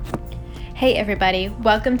Hey everybody,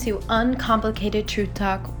 welcome to Uncomplicated Truth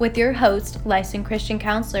Talk with your host, licensed Christian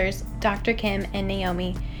counselors, Dr. Kym and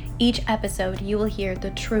Naomi. Each episode you will hear the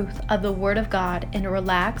truth of the Word of God in a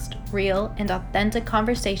relaxed, real, and authentic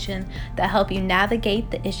conversation that help you navigate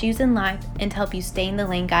the issues in life and help you stay in the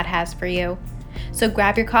lane God has for you. So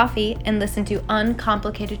grab your coffee and listen to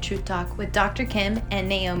Uncomplicated Truth Talk with Dr. Kym and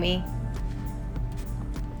Naomi.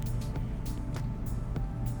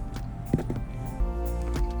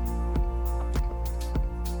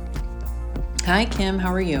 Hi, Kym.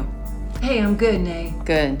 How are you? Hey, I'm good, Nay.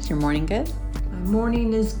 Good. Is your morning good? My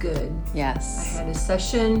morning is good. Yes. I had a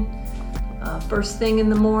session first thing in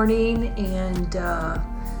the morning, and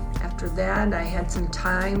after that, I had some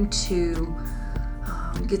time to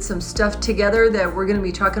get some stuff together that we're going to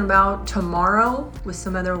be talking about tomorrow with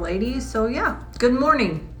some other ladies. So, yeah, good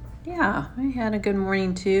morning. Yeah, I had a good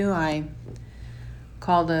morning too. I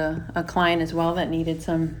called a client as well that needed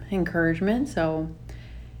some encouragement. So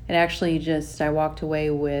it actually I walked away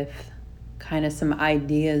with kind of some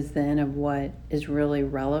ideas then of what is really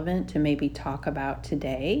relevant to maybe talk about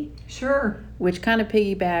today. Sure. Which kind of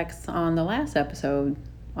piggybacks on the last episode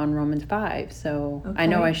on Romans 5. So okay. I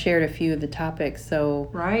know I shared a few of the topics. So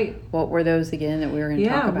right. What were those again that we were going to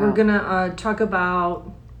talk about? Yeah, we're going to talk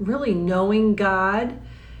about really knowing God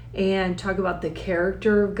and talk about the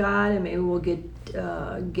character of God, and maybe we'll get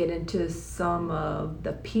into some of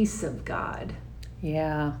the peace of God.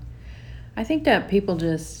 Yeah. I think that people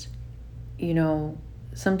just,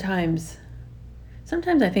 sometimes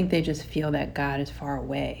I think they just feel that God is far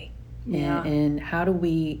away. Yeah. And how do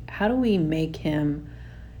we make him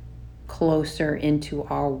closer into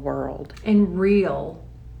our world? And real.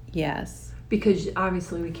 Yes. Because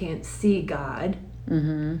obviously we can't see God.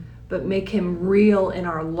 Mm-hmm. But make him real in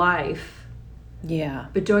our life. Yeah.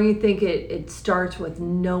 But don't you think it starts with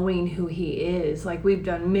knowing who he is? Like we've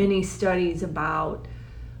done many studies about,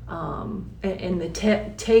 and the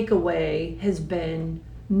takeaway has been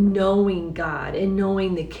knowing God and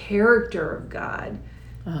knowing the character of God.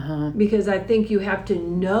 Uh-huh. Because I think you have to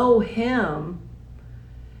know him,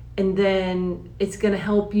 and then it's going to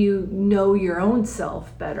help you know your own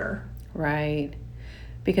self better. Right.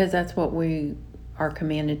 Because that's what we are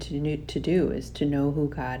commanded to do is to know who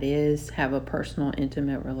God is, have a personal,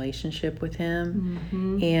 intimate relationship with him.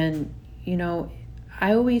 Mm-hmm. And,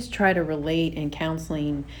 I always try to relate in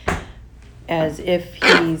counseling as if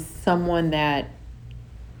he's someone that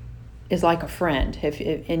is like a friend.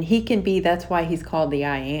 And he can be, that's why he's called the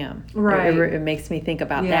I am. Right. It makes me think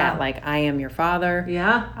about that. Like, I am your father.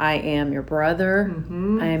 Yeah. I am your brother.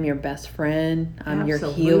 Mm-hmm. I am your best friend. I'm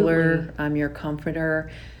Absolutely. your healer. I'm your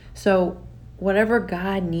comforter. So whatever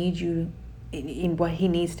God needs you, in what he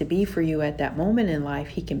needs to be for you at that moment in life,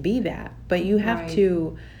 he can be that. But you have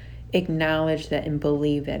to acknowledge that and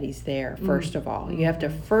believe that he's there, first of all. You have to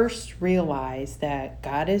first realize that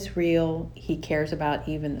God is real. He cares about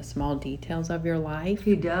even the small details of your life.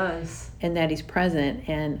 He does. And that he's present.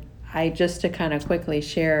 And just to kind of quickly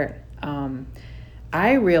share,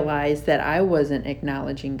 I realized that I wasn't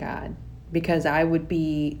acknowledging God because I would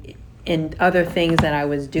be in other things that I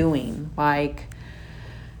was doing. Like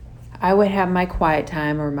I would have my quiet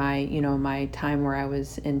time or my time where I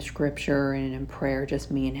was in scripture and in prayer, just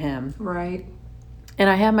me and him. Right. And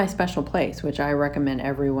I have my special place, which I recommend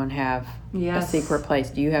everyone have a secret place.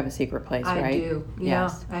 Do you have a secret place, right? I do. Yeah.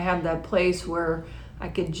 Yes. I have that place where I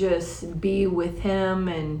could just be with him,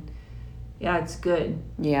 and it's good.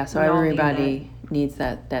 Yeah, so everybody needs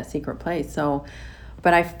that secret place. So,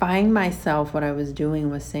 but I find myself, what I was doing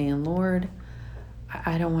was saying, Lord,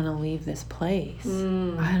 I don't want to leave this place.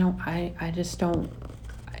 I just don't.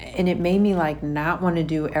 And it made me not want to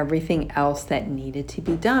do everything else that needed to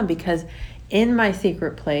be done, because in my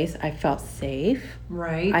secret place, I felt safe.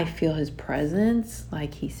 Right. I feel his presence,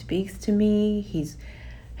 like he speaks to me. He's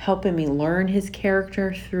helping me learn his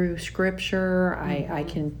character through scripture. Mm-hmm. I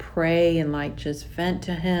can pray and just vent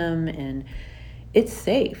to him, and it's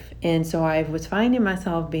safe. And so I was finding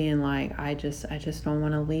myself being I just don't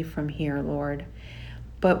want to leave from here, Lord.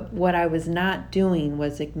 But what I was not doing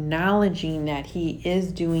was acknowledging that he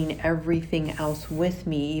is doing everything else with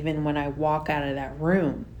me, even when I walk out of that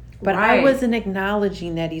room. But I wasn't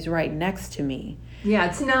acknowledging that he's right next to me. Yeah,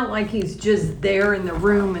 it's not like he's just there in the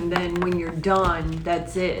room and then when you're done,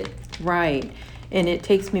 that's it. Right. And it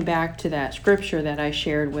takes me back to that scripture that I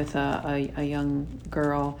shared with a young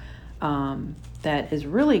girl, that is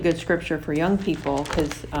really good scripture for young people,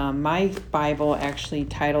 because my Bible actually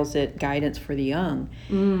titles it Guidance for the Young.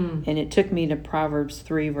 And it took me to Proverbs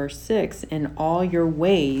 3 verse 6. In all your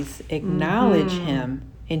ways acknowledge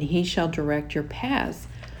him, and he shall direct your paths.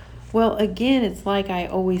 Well, again, it's like I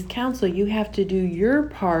always counsel, you have to do your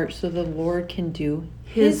part so the Lord can do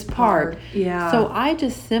his part. Yeah. So I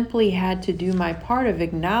just simply had to do my part of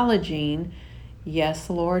acknowledging, yes,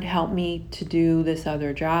 Lord, help me to do this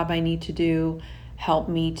other job I need to do. Help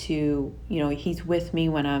me to, he's with me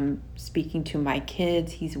when I'm speaking to my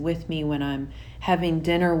kids. He's with me when I'm having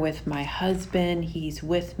dinner with my husband. He's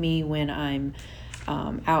with me when I'm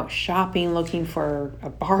out shopping looking for a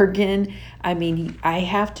bargain. I mean, I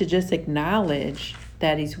have to just acknowledge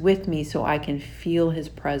that he's with me so I can feel his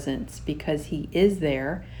presence, because he is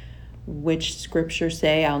there, which scriptures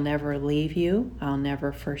say, I'll never leave you, I'll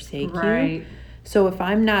never forsake you. So if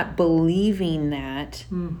I'm not believing that,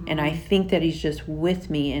 and I think that he's just with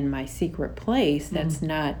me in my secret place, that's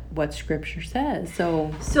not what scripture says.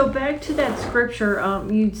 So back to that scripture,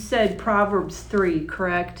 you said Proverbs 3,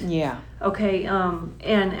 correct? Yeah. Okay, and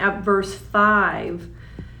at verse 5,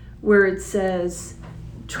 where it says,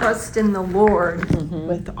 trust in the Lord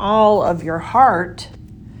with all of your heart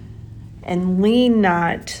and lean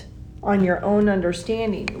not on your own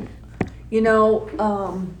understanding.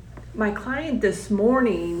 My client this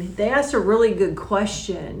morning, they asked a really good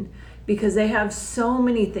question, because they have so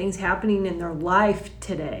many things happening in their life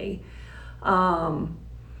today.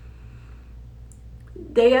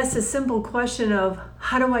 They asked a simple question of,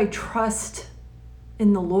 how do I trust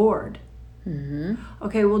in the Lord?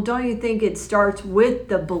 Okay, well, don't you think it starts with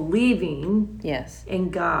the believing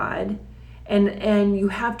in God? And you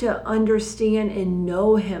have to understand and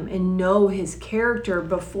know him and know his character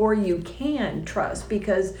before you can trust.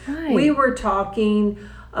 Because we were talking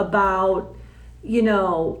about,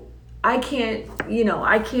 I can't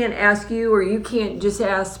ask you, or you can't just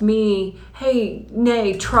ask me, hey,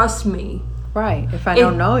 Nay, trust me. Right. If I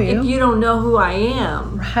don't know you. If you don't know who I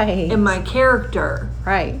am. Right. And my character.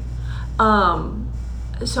 Right.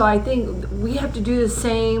 So I think we have to do the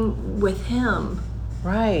same with him.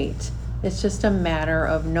 Right. It's just a matter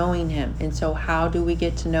of knowing him. And so how do we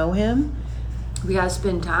get to know him? We got to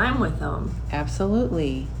spend time with him.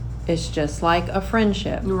 Absolutely. It's just like a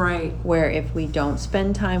friendship. Right. Where if we don't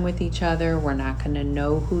spend time with each other, we're not going to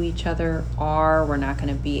know who each other are. We're not going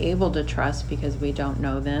to be able to trust because we don't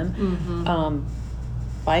know them.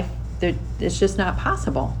 Life, it's just not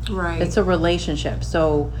possible. Right. It's a relationship.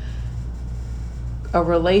 So a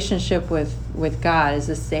relationship with God is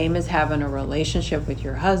the same as having a relationship with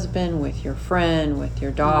your husband, with your friend, with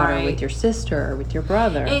your daughter, with your sister, or with your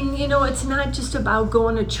brother. And it's not just about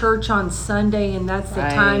going to church on Sunday and that's the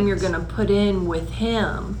time you're going to put in with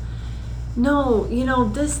him. No,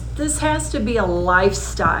 this has to be a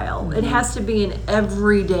lifestyle. It has to be an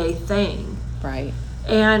everyday thing. Right.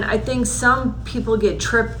 And I think some people get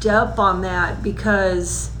tripped up on that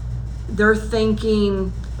because they're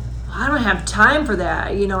thinking, I don't have time for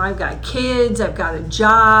that. I've got kids, I've got a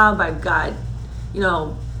job, I've got,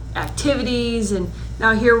 activities. And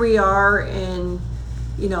now here we are in,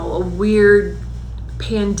 a weird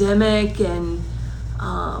pandemic, and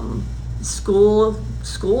school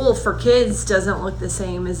for kids doesn't look the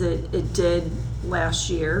same as it did last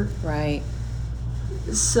year. Right.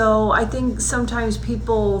 So I think sometimes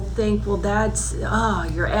people think, well, that's,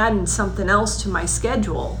 you're adding something else to my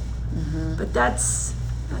schedule. But that's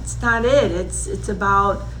not it. It's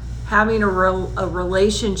about having a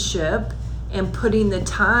relationship and putting the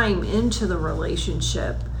time into the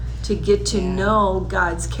relationship to get to know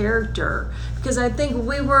God's character. Because I think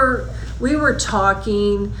we were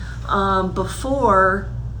talking before.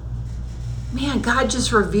 Man, God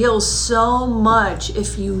just reveals so much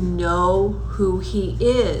if you know who He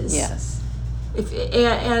is. Yes.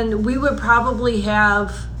 And we would probably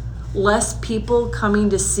have less people coming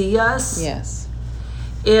to see us. Yes.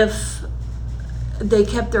 If they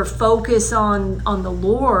kept their focus on the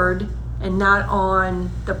Lord and not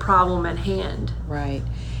on the problem at hand. Right.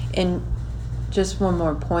 And just one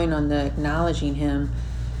more point on the acknowledging him.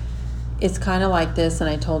 It's kind of like this, and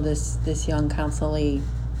I told this young counselee,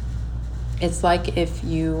 it's like if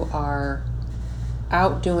you are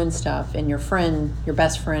out doing stuff and your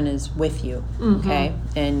best friend is with you, okay?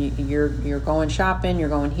 And you're going shopping, you're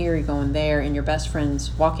going here, you're going there, and your best friend's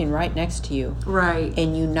walking right next to you. Right.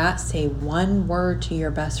 And you not say one word to your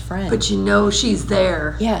best friend. But she's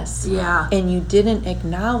there. Yes. Yeah. And you didn't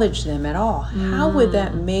acknowledge them at all. How would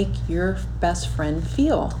that make your best friend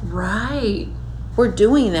feel? Right. We're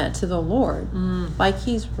doing that to the Lord. Like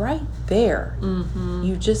He's right there.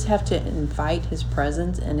 You just have to invite His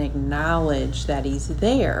presence and acknowledge that He's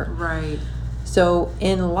there. Right. So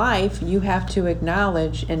in life, you have to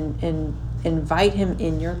acknowledge and invite Him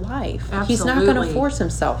in your life. Absolutely. He's not going to force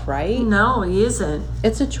Himself, right? No, He isn't.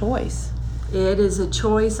 It's a choice. It is a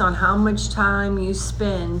choice on how much time you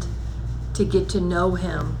spend to get to know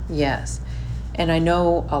him. Yes. And I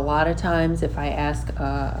know a lot of times if I ask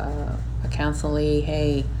a counselee,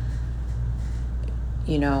 hey,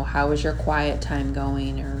 how is your quiet time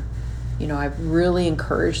going? Or, I've really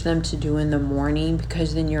encouraged them to do in the morning,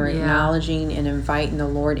 because then you're acknowledging and inviting the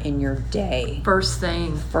Lord in your day. First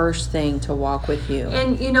thing to walk with you.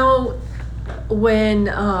 And when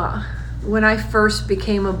I first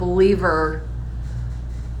became a believer,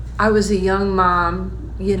 I was a young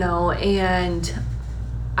mom, and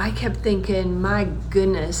I kept thinking, my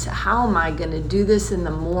goodness, how am I going to do this in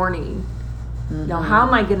the morning? How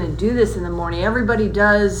am I going to do this in the morning? Everybody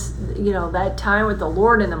does, that time with the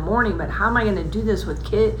Lord in the morning, but how am I going to do this with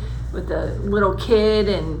a little kid?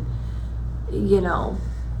 And,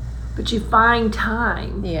 but you find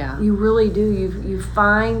time. Yeah. You really do. You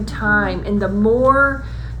find time. And the more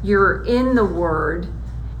you're in the Word,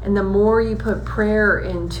 and the more you put prayer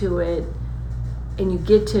into it, and you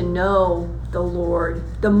get to know the Lord,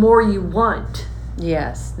 the more you want.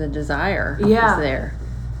 Yes, the desire is there.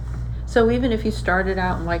 So even if you started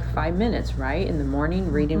out in 5 minutes, right, in the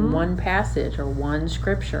morning, reading one passage or one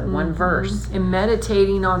scripture, one verse. And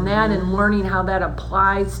meditating on that and learning how that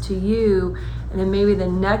applies to you. And then maybe the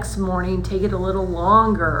next morning, take it a little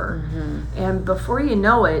longer. And before you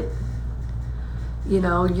know it,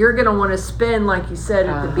 you're going to want to spend, like you said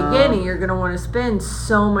at the beginning, you're going to want to spend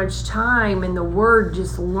so much time in the Word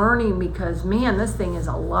just learning, because, man, this thing is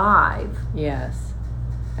alive. Yes.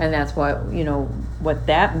 And that's what, what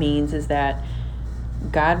that means is that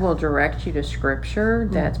God will direct you to scripture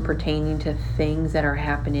that's pertaining to things that are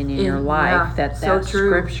happening in your life. That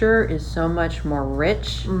scripture is so much more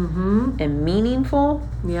rich and meaningful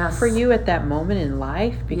for you at that moment in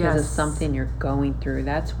life, because of something you're going through.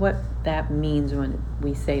 That's what that means when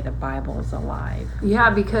we say the Bible is alive. Yeah,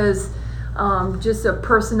 because just a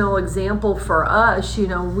personal example for us,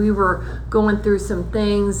 we were going through some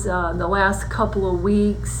things the last couple of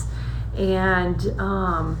weeks, and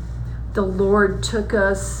the Lord took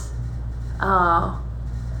us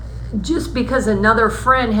just because another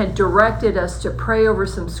friend had directed us to pray over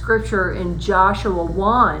some scripture in Joshua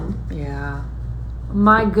 1. Yeah.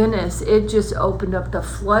 My goodness, it just opened up the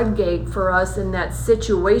floodgate for us in that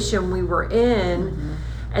situation we were in.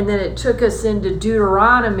 And then it took us into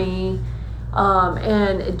Deuteronomy.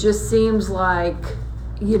 And it just seems like,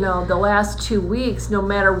 the last 2 weeks, no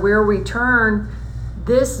matter where we turn,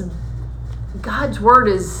 this God's Word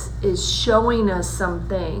is showing us some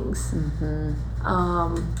things, and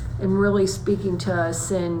really speaking to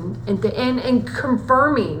us, and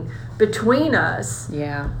confirming between us,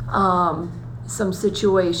 some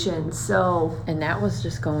situations. So, and that was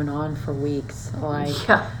just going on for weeks.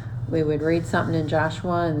 We would read something in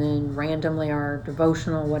Joshua, and then randomly our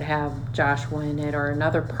devotional would have Joshua in it, or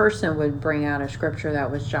another person would bring out a scripture that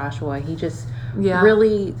was Joshua. He just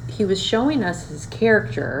really, he was showing us his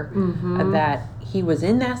character, that he was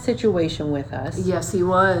in that situation with us. Yes, he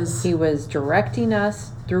was. He was directing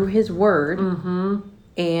us through his word,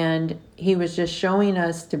 and he was just showing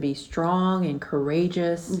us to be strong and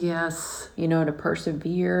courageous. Yes. To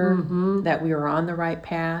persevere, that we were on the right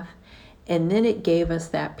path. And then it gave us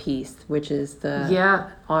that peace, which is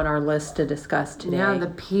on our list to discuss today. Yeah, the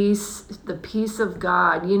peace of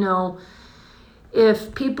God.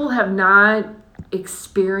 If people have not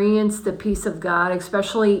experienced the peace of God,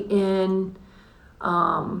 especially in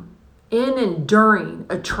and during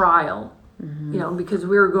a trial, because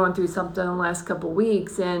we were going through something the last couple of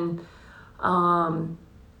weeks, and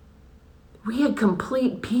we had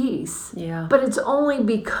complete peace. Yeah. But it's only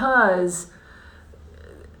because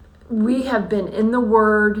we have been in the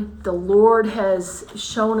Word. The Lord has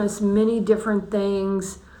shown us many different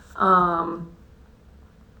things.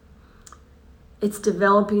 It's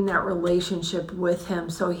developing that relationship with Him,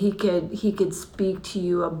 so He could speak to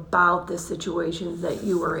you about the situations that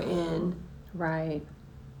you are in. Right.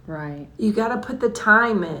 You got to put the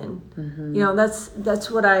time in. That's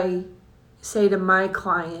what I say to my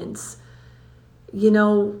clients.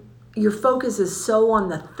 Your focus is so on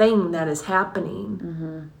the thing that is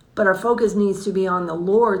happening. But our focus needs to be on the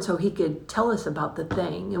Lord, so He could tell us about the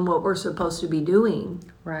thing and what we're supposed to be doing.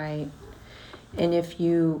 Right. And if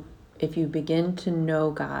you begin to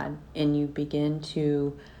know God, and you begin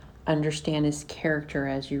to understand His character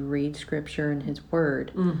as you read Scripture and His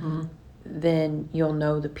Word, then you'll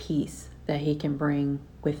know the peace that He can bring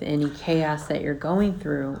with any chaos that you're going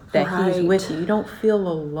through, that He's with you. You don't feel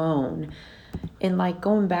alone. And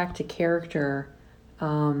going back to character,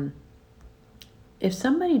 if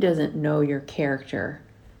somebody doesn't know your character,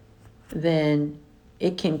 then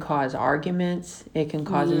it can cause arguments. It can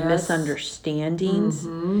cause Yes. misunderstandings.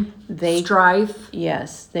 Strife.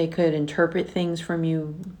 Yes, they could interpret things from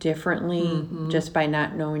you differently just by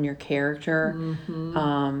not knowing your character.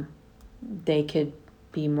 They could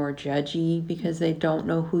be more judgy because they don't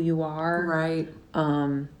know who you are. Right.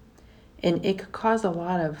 And it could cause a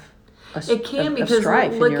lot of It can, because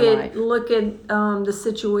strife in your life. Look at the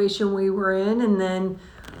situation we were in, and then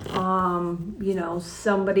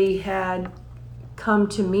somebody had come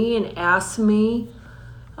to me and asked me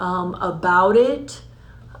about it,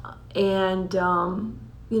 and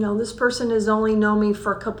this person has only known me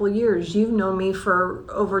for a couple of years. You've known me for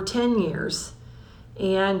over 10 years,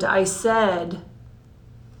 and I said,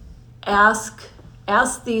 ask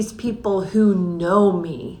these people who know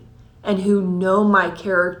me and who know my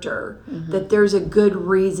character, that there's a good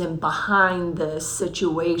reason behind this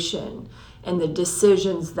situation and the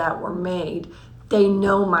decisions that were made. They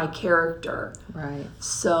know my character. Right.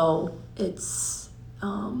 So it's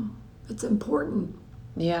important.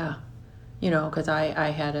 Yeah. Because I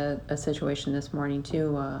had a situation this morning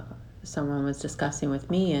too. Someone was discussing with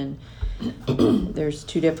me, and there's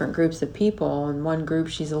two different groups of people, and one group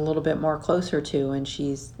she's a little bit more closer to, and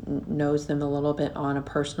she's knows them a little bit on a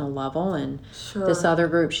personal level, and Sure. this other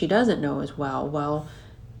group she doesn't know as well.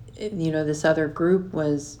 This other group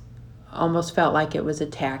was almost felt like it was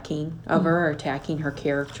attacking her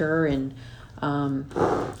character, and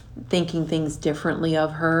thinking things differently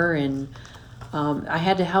of her, and I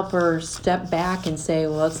had to help her step back and say,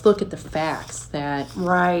 well, let's look at the facts that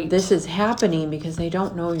Right. this is happening because they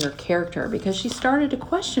don't know your character. Because she started to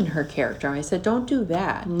question her character. I said, don't do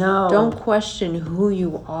that. No. Don't question who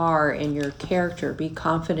you are and your character. Be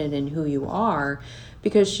confident in who you are.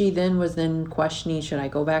 Because she then was questioning, should I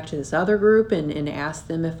go back to this other group and ask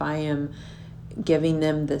them if I am giving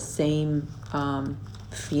them the same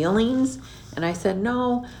feelings? And I said,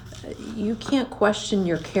 no, you can't question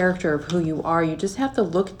your character of who you are. You just have to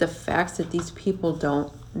look at the facts that these people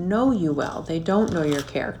don't know you well. They don't know your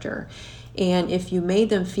character. And if you made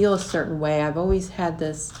them feel a certain way, I've always had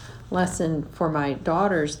this lesson for my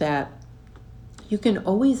daughters that you can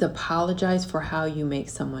always apologize for how you make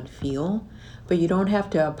someone feel, but you don't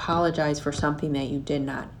have to apologize for something that you did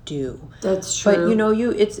not do. That's true.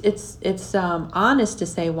 But it's honest to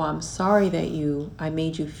say, well, I'm sorry that I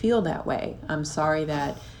made you feel that way. I'm sorry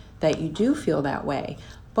that you do feel that way.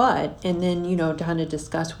 And then kind of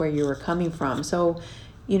discuss where you were coming from. So,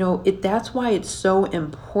 that's why it's so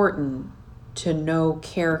important to know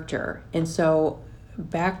character. And so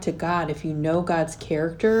back to God, if you know God's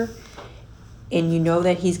character, and you know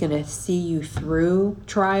that he's going to see you through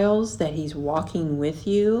trials, that he's walking with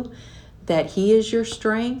you, that he is your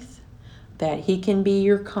strength, that he can be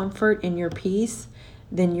your comfort and your peace,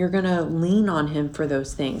 then you're going to lean on him for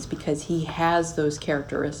those things because he has those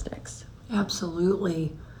characteristics.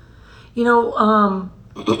 Absolutely. As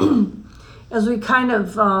we kind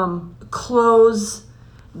of close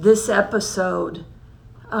this episode,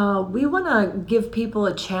 we want to give people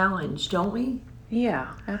a challenge, don't we?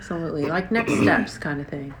 Yeah, absolutely. Like next steps kind of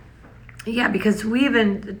thing. Yeah, because we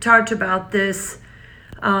even talked about this,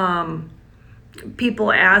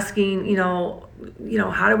 people asking,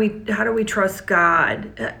 how do we trust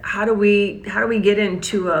God? How do we get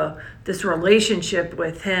into this relationship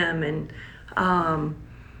with him? And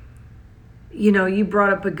you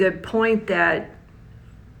brought up a good point that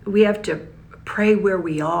we have to pray where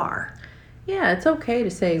we are. Yeah, it's okay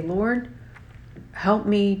to say, Lord, help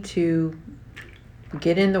me to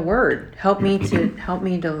get in the Word. Help me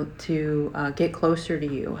to get closer to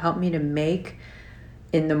you. Help me to make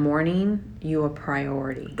in the morning you a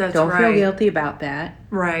priority. Don't feel guilty about that.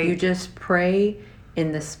 Right. You just pray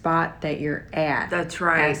in the spot that you're at. That's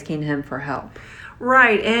right. Asking him for help.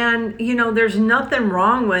 Right. And there's nothing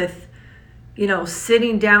wrong with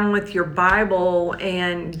sitting down with your Bible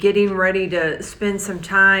and getting ready to spend some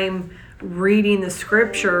time reading the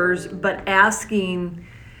scriptures, but asking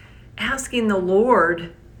the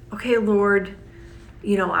Lord, okay, Lord,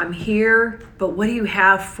 I'm here, but what do you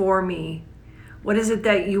have for me? What is it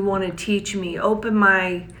that you want to teach me? Open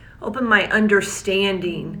my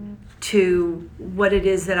understanding to what it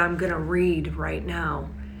is that I'm going to read right now.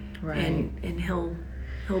 Right. And he'll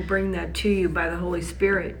bring that to you by the Holy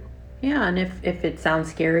Spirit. Yeah, and if it sounds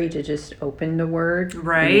scary to just open the Word,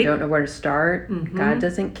 right, and you don't know where to start, God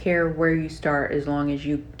doesn't care where you start as long as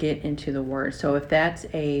you get into the Word. So if that's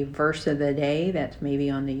a verse of the day, that's maybe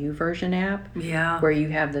on the YouVersion app, where you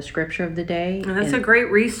have the scripture of the day. And that's a great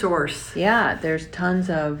resource. Yeah, there's tons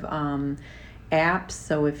of apps.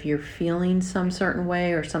 So if you're feeling some certain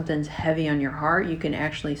way or something's heavy on your heart, you can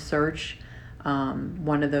actually search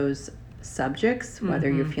one of those subjects, whether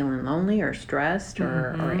you're feeling lonely or stressed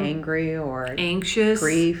or angry or anxious,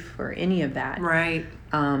 grief or any of that. Right.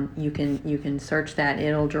 You can search that.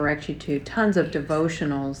 It'll direct you to tons of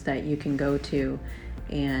devotionals that you can go to,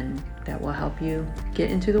 and that will help you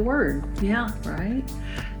get into the Word. Yeah. Right?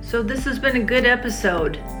 So this has been a good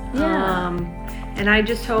episode. Yeah. And I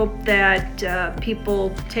just hope that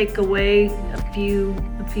people take away a few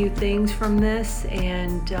things from this,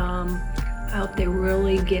 and I hope they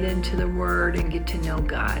really get into the Word and get to know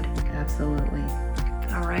God. Absolutely.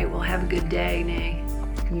 All right. Well, have a good day, Nay.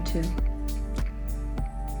 You too.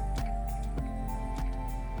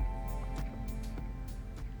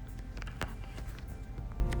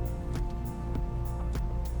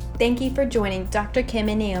 Thank you for joining Dr. Kym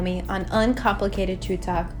and Naomi on Uncomplicated Truth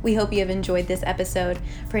Talk. We hope you have enjoyed this episode.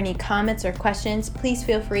 For any comments or questions, please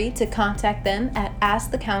feel free to contact them at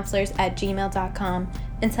askthecounselors@gmail.com.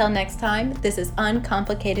 Until next time, this is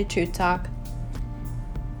Uncomplicated Truth Talk.